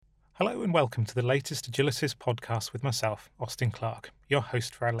Hello and welcome to the latest Agilisys podcast with myself, Austin Clark, your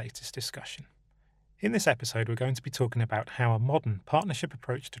host for our latest discussion. In this episode, we're going to be talking about how a modern partnership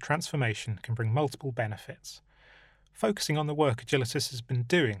approach to transformation can bring multiple benefits, focusing on the work Agilisys has been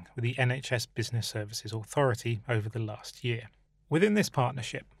doing with the NHS Business Services Authority over the last year. Within this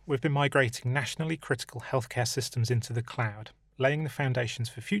partnership, we've been migrating nationally critical healthcare systems into the cloud, laying the foundations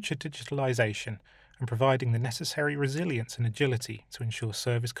for future digitalisation and providing the necessary resilience and agility to ensure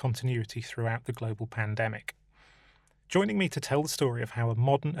service continuity throughout the global pandemic. Joining me to tell the story of how a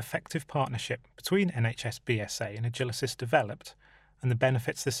modern, effective partnership between NHSBSA and Agilisys developed and the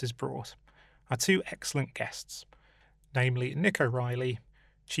benefits this has brought are two excellent guests, namely Nick O'Reilly,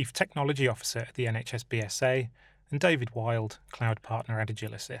 Chief Technology Officer at the NHSBSA, and David Wild, Cloud Partner at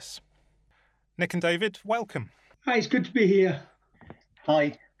Agilisys. Nick and David, welcome. Hi, it's good to be here.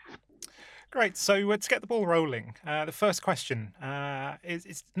 Hi. Great. So to get the ball rolling, the first question is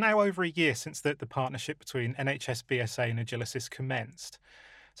it's now over a year since the partnership between NHSBSA and Agilisys commenced.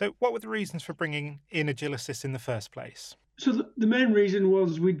 So what were the reasons for bringing in Agilisys in the first place? So the main reason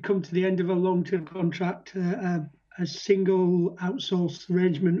was we'd come to the end of a long-term contract, a single outsourced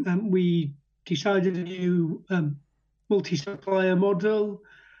arrangement, and we decided a new multi-supplier model.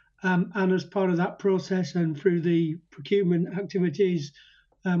 And as part of that process and through the procurement activities,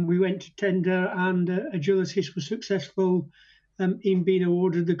 we went to tender, and Agilisys was successful in being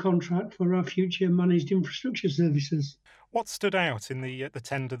awarded the contract for our future managed infrastructure services. What stood out in the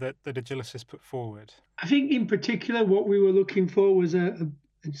tender that Agilisys put forward? I think in particular what we were looking for was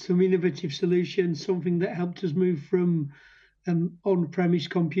some innovative solution, something that helped us move from on-premise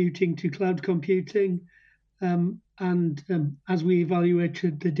computing to cloud computing. As we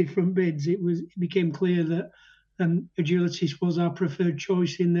evaluated the different bids, it became clear that Agilisys was our preferred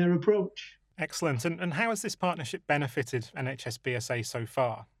choice in their approach. Excellent. And how has this partnership benefited NHSBSA so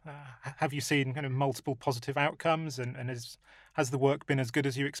far? Have you seen kind of multiple positive outcomes, and has the work been as good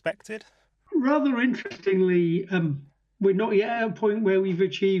as you expected? Rather interestingly, we're not yet at a point where we've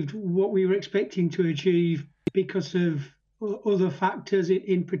achieved what we were expecting to achieve because of other factors,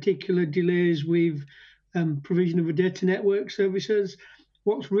 in particular delays with provision of a data network services.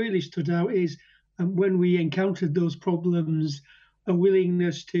 What's really stood out is when we encountered those problems, a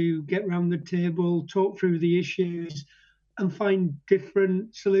willingness to get round the table, talk through the issues, and find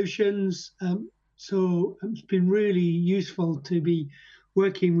different solutions. So it's been really useful to be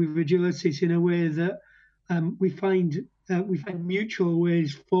working with Agilisys in a way that we find mutual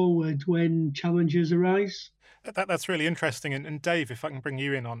ways forward when challenges arise. That's really interesting. And Dave, if I can bring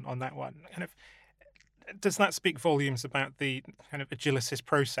you in on that one, does that speak volumes about the kind of Agilisys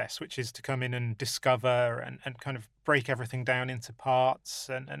process, which is to come in and discover and kind of break everything down into parts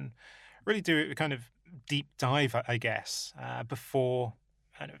and really do a kind of deep dive, I guess, before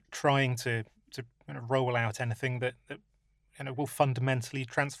kind of trying to kind of roll out anything that will fundamentally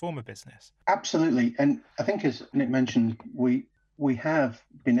transform a business? Absolutely. And I think, as Nick mentioned, we have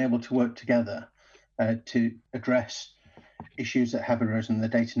been able to work together to address issues that have arisen. The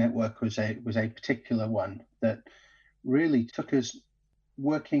data network was a particular one that really took us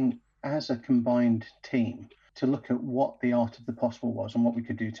working as a combined team to look at what the art of the possible was and what we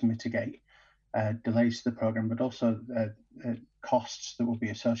could do to mitigate delays to the program, but also costs that will be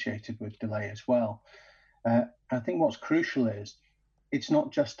associated with delay as well. I think what's crucial is it's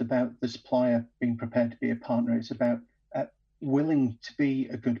not just about the supplier being prepared to be a partner, it's about willing to be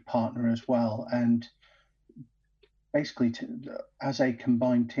a good partner as well, and basically as a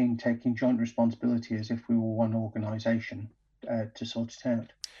combined team taking joint responsibility as if we were one organisation to sort it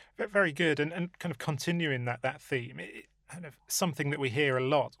out. Very good. And kind of continuing that theme, kind of something that we hear a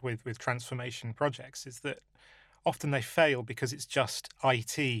lot with transformation projects is that often they fail because it's just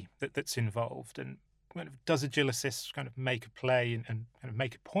IT that's involved. And kind of, does Agilisys kind of make a play and kind of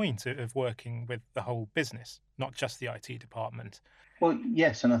make a point of working with the whole business, not just the IT department? Well,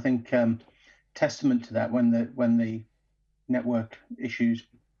 yes, and I think testament to that, when the network issues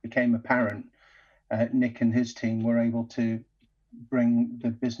became apparent, Nick and his team were able to bring the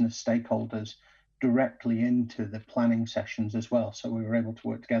business stakeholders directly into the planning sessions as well. So we were able to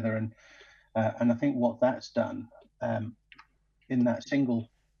work together, and I think what that's done in that single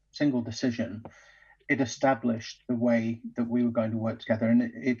decision, it established the way that we were going to work together,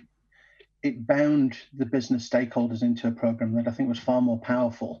 and it bound the business stakeholders into a program that I think was far more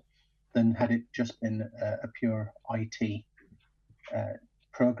powerful than had it just been a pure IT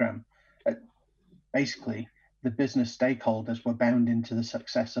program. Basically, the business stakeholders were bound into the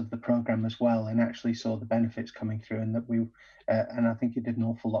success of the program as well, and actually saw the benefits coming through, and that and I think it did an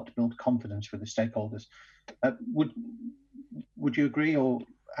awful lot to build confidence with the stakeholders. Would you agree, or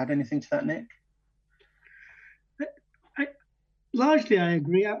add anything to that, Nick? Largely, I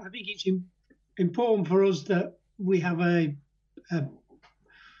agree. I think it's important for us that we have a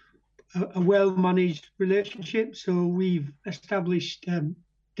well-managed relationship. So we've established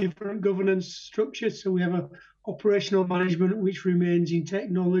different governance structures. So we have a operational management, which remains in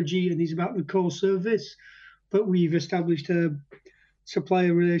technology and is about the core service. But we've established a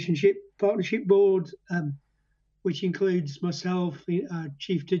supplier relationship partnership board, which includes myself,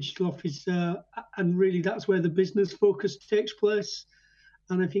 Chief Digital Officer, and really that's where the business focus takes place.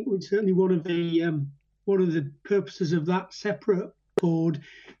 And I think certainly one of the purposes of that separate board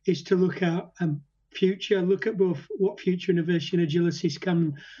is to look at look at both what future innovation Agilisys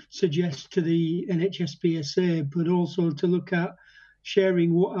can suggest to the NHSBSA, but also to look at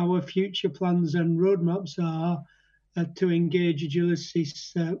sharing what our future plans and roadmaps are to engage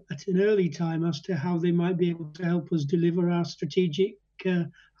Agilisys at an early time as to how they might be able to help us deliver our strategic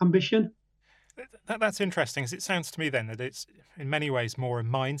ambition. That's interesting, because it sounds to me then that it's in many ways more a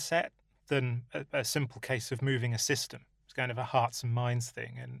mindset than a simple case of moving a system. It's kind of a hearts and minds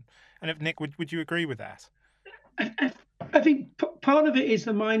thing. And if Nick, would you agree with that? I think part of it is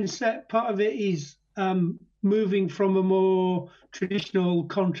the mindset. Part of it is moving from a more traditional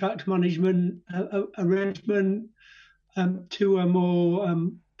contract management arrangement to a more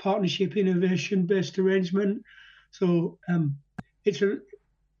partnership innovation based arrangement. So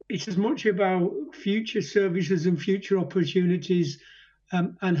it's as much about future services and future opportunities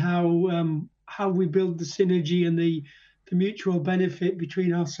and how we build the synergy and the mutual benefit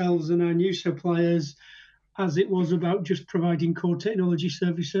between ourselves and our new suppliers, as it was about just providing core technology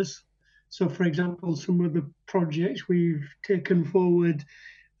services. So, for example, some of the projects we've taken forward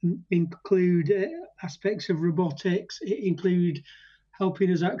include aspects of robotics. It include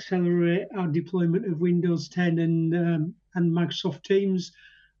helping us accelerate our deployment of Windows 10 and Microsoft Teams.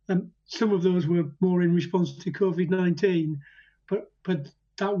 Some of those were more in response to COVID-19, but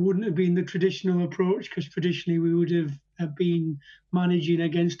that wouldn't have been the traditional approach, because traditionally we would have been managing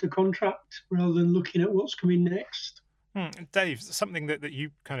against a contract rather than looking at what's coming next. Dave, something that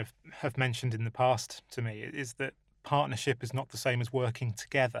you kind of have mentioned in the past to me is that partnership is not the same as working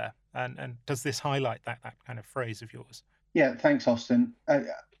together. And does this highlight that kind of phrase of yours? Yeah, thanks, Austin.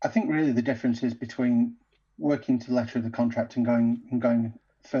 I think really the difference is between working to the letter of the contract and going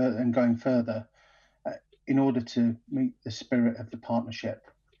further in order to meet the spirit of the partnership.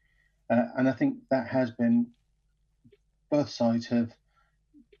 And I think that has been, both sides have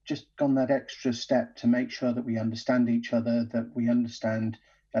just gone that extra step to make sure that we understand each other, that we understand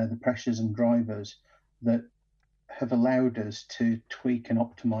the pressures and drivers that have allowed us to tweak and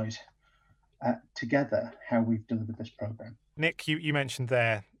optimize together how we've delivered this program. Nick, you mentioned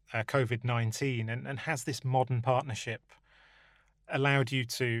there COVID-19, and has this modern partnership allowed you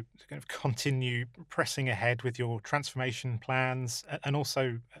to kind of continue pressing ahead with your transformation plans and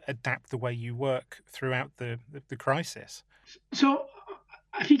also adapt the way you work throughout the crisis? So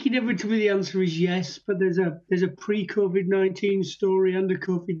I think inevitably the answer is yes, but there's a pre-COVID-19 story and a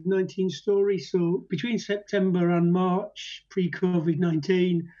COVID-19 story. So between September and March,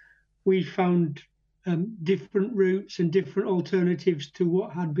 pre-COVID-19, we found different routes and different alternatives to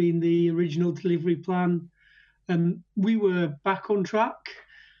what had been the original delivery plan. We were back on track.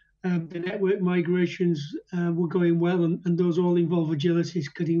 The network migrations were going well, and those all involve Agilisys,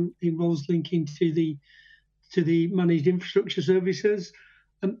 because involves linking to the managed infrastructure services.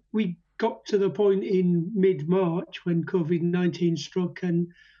 We got to the point in mid-March when COVID-19 struck,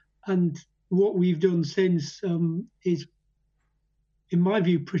 and what we've done since is, in my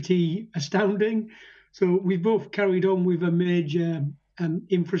view, pretty astounding. So we've both carried on with a major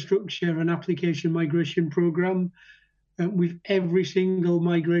infrastructure and application migration program, with every single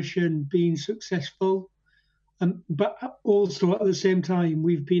migration being successful. But also at the same time,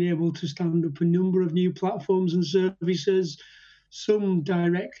 we've been able to stand up a number of new platforms and services, some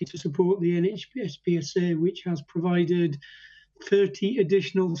directly to support the NHSBSA, which has provided 30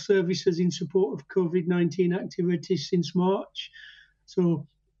 additional services in support of COVID-19 activities since March. So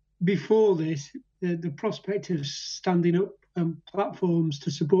before this, the prospect of standing up platforms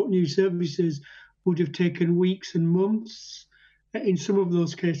to support new services would have taken weeks and months. In some of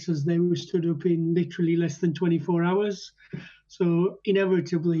those cases, they were stood up in literally less than 24 hours. So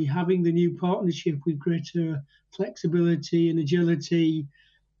inevitably, having the new partnership with greater flexibility and agility,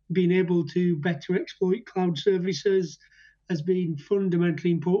 being able to better exploit cloud services, has been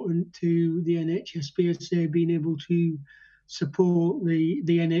fundamentally important to the NHSBSA being able to support the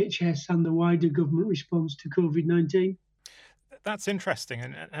NHS and the wider government response to COVID-19. That's interesting,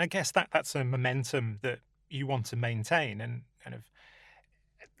 and I guess that's a momentum that you want to maintain. And kind of,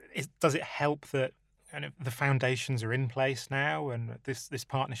 does it help that kind of the foundations are in place now, and this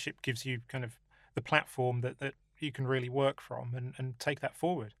partnership gives you kind of the platform that you can really work from and take that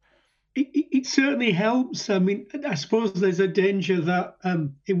forward? It certainly helps. I mean, I suppose there's a danger that,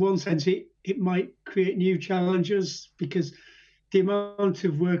 in one sense, it might create new challenges, because the amount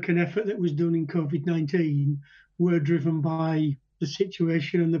of work and effort that was done in COVID-19 were driven by the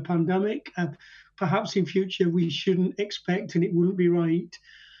situation and the pandemic. Perhaps in future we shouldn't expect, and it wouldn't be right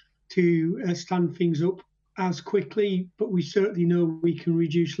to stand things up as quickly, but we certainly know we can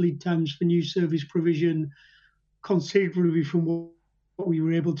reduce lead times for new service provision considerably from what we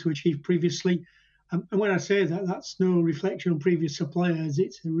were able to achieve previously. And when I say that, that's no reflection on previous suppliers.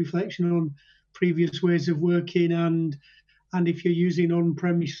 It's a reflection on previous ways of working, and if you're using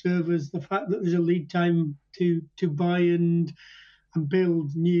on-premise servers, the fact that there's a lead time to buy and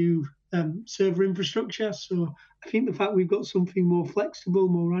build new server infrastructure. So I think the fact we've got something more flexible,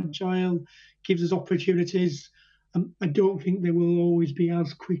 more agile, gives us opportunities. I don't think they will always be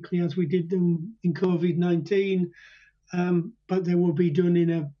as quickly as we did them in COVID-19, but they will be done in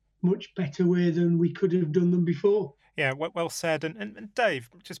a much better way than we could have done them before. Yeah, well said. And Dave,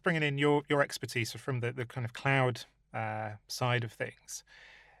 just bringing in your expertise from the kind of cloud side of things.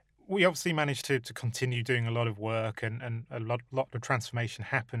 We obviously managed to continue doing a lot of work, and a lot of transformation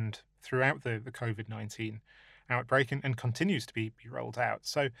happened throughout the COVID-19 outbreak, and continues to be rolled out.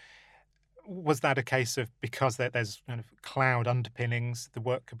 So was that a case of, because there's kind of cloud underpinnings, the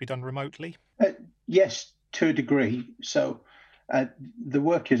work could be done remotely? Yes, to a degree. So the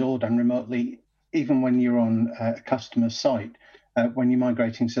work is all done remotely, even when you're on a customer site. When you're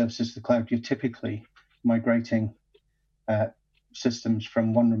migrating services to the cloud, you're typically migrating systems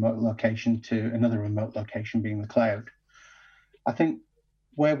from one remote location to another remote location, being the cloud. I think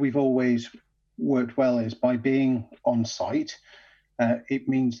where we've always worked well is by being on site. It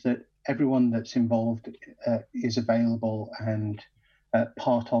means that everyone that's involved is available and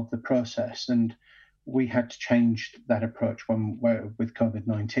part of the process. And we had to change that approach with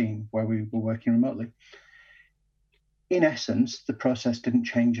COVID-19, where we were working remotely. In essence, the process didn't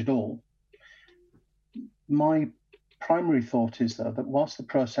change at all. My primary thought is, though, that whilst the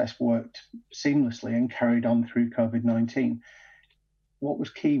process worked seamlessly and carried on through COVID-19, what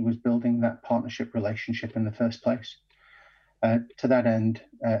was key was building that partnership relationship in the first place. To that end,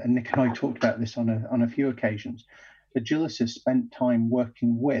 and Nick and I talked about this on a few occasions, Agilisys spent time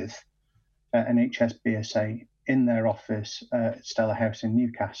working with NHSBSA in their office at Stella House in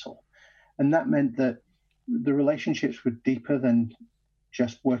Newcastle. And that meant that the relationships were deeper than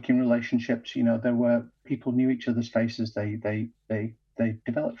just working relationships. You know, there were people knew each other's faces. They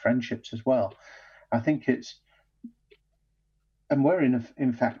developed friendships as well. I think and we're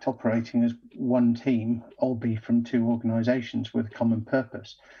in fact operating as one team, albeit from two organisations with a common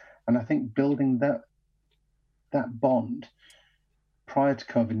purpose. And I think building that bond prior to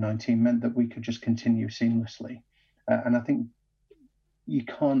COVID-19 meant that we could just continue seamlessly. And I think I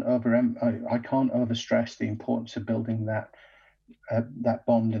can't overstress the importance of building that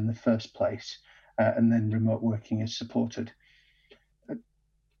bond in the first place, and then remote working is supported.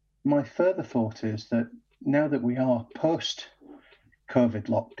 My further thought is that now that we are post-COVID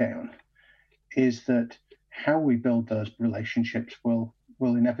lockdown, is that how we build those relationships will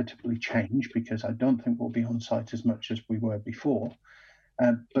inevitably change, because I don't think we'll be on site as much as we were before.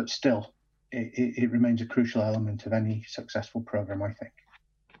 But still, it remains a crucial element of any successful program, I think.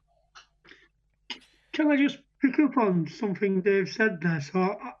 Can I just pick up on something Dave said there?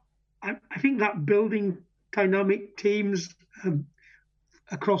 So I think that building dynamic teams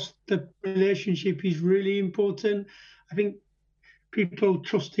across the relationship is really important. I think people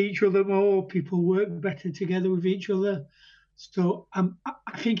trust each other more, people work better together with each other. So I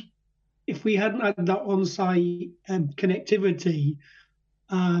think if we hadn't had that on-site connectivity,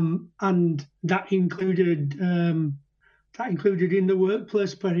 and that included in the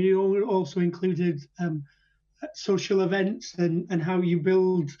workplace, but it also included social events and how you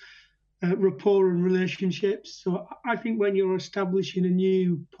build rapport and relationships. So I think when you're establishing a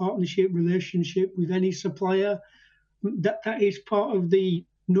new partnership relationship with any supplier, that is part of the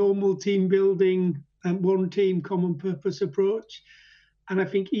normal team building and one team common purpose approach. And I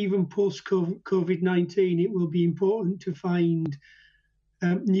think even post COVID-19, it will be important to find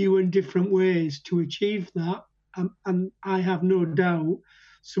new and different ways to achieve that. And I have no doubt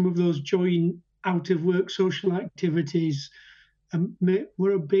some of those joint out-of-work social activities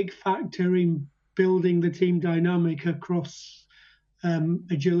were a big factor in building the team dynamic across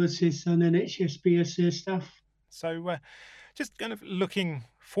Agilisys and NHSBSA staff. So just kind of looking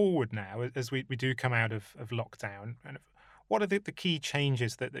forward now, as we do come out of lockdown, and What are the key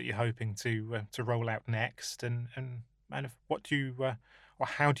changes that you're hoping to roll out next, and what do you or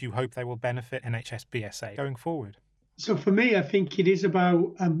how do you hope they will benefit NHSBSA going forward? So for me, I think it is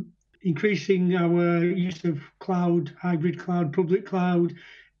about increasing our use of cloud, hybrid cloud, public cloud,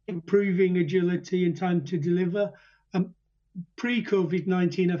 improving agility and time to deliver.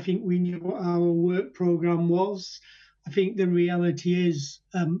 Pre-COVID-19, I think we knew what our work program was. I think the reality is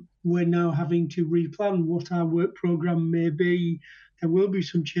we're now having to replan what our work program may be. There will be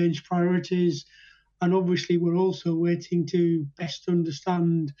some changed priorities. And obviously, we're also waiting to best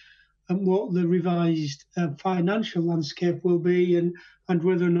understand what the revised financial landscape will be, and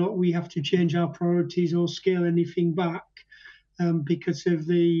whether or not we have to change our priorities or scale anything back because of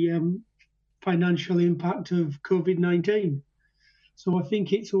the financial impact of COVID-19. So I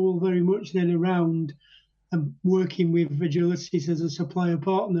think it's all very much then around working with Agilisys as a supplier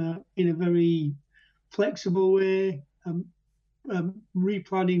partner in a very flexible way,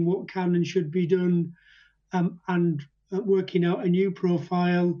 replanning what can and should be done, and working out a new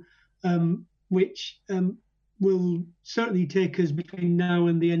profile, which will certainly take us between now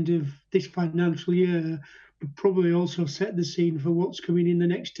and the end of this financial year, but probably also set the scene for what's coming in the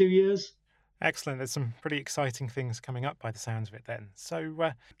next 2 years. Excellent. There's some pretty exciting things coming up by the sounds of it then.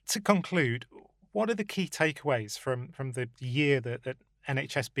 So to conclude, what are the key takeaways from the year that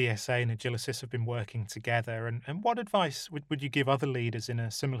NHSBSA and Agilisys have been working together, and what advice would you give other leaders in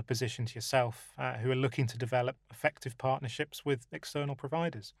a similar position to yourself who are looking to develop effective partnerships with external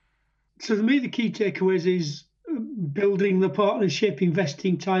providers? So for me, the key takeaways is building the partnership,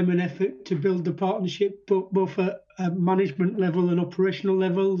 investing time and effort to build the partnership, both at management level and operational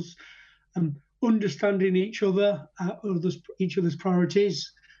levels, understanding each other, each other's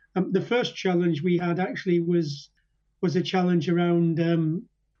priorities. The first challenge we had actually was a challenge around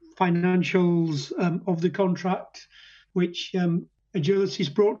financials of the contract, which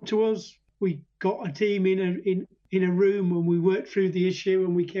Agilisys brought to us. We got a team in a room and we worked through the issue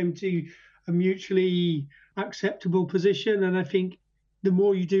and we came to a mutually acceptable position. And I think the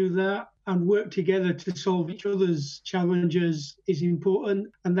more you do that and work together to solve each other's challenges is important,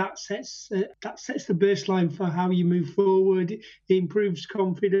 and that sets the baseline for how you move forward. It improves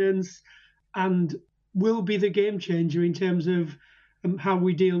confidence and will be the game changer in terms of how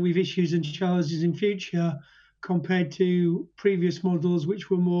we deal with issues and challenges in future, compared to previous models,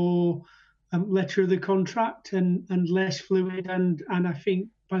 which were more letter of the contract and less fluid, and I think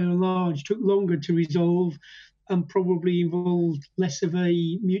by and large took longer to resolve and probably involved less of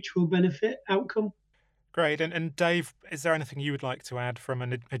a mutual benefit outcome. Great. And Dave, is there anything you would like to add from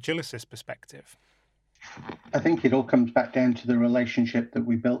an Agilisys perspective? I think it all comes back down to the relationship that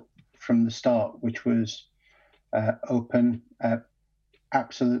we built from the start, which was open,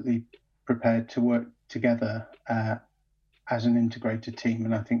 absolutely prepared to work together as an integrated team.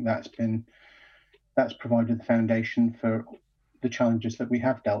 And I think that's provided the foundation for the challenges that we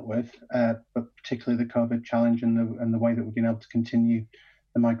have dealt with, but particularly the COVID challenge and the way that we've been able to continue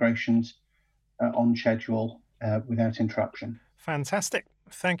the migrations on schedule without interruption. Fantastic.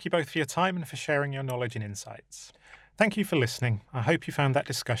 Thank you both for your time and for sharing your knowledge and insights. Thank you for listening. I hope you found that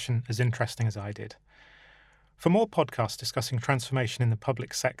discussion as interesting as I did. For more podcasts discussing transformation in the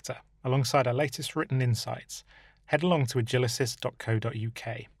public sector, alongside our latest written insights, head along to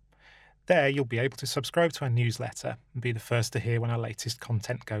agilisys.co.uk. There you'll be able to subscribe to our newsletter and be the first to hear when our latest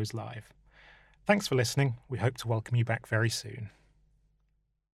content goes live. Thanks for listening. We hope to welcome you back very soon.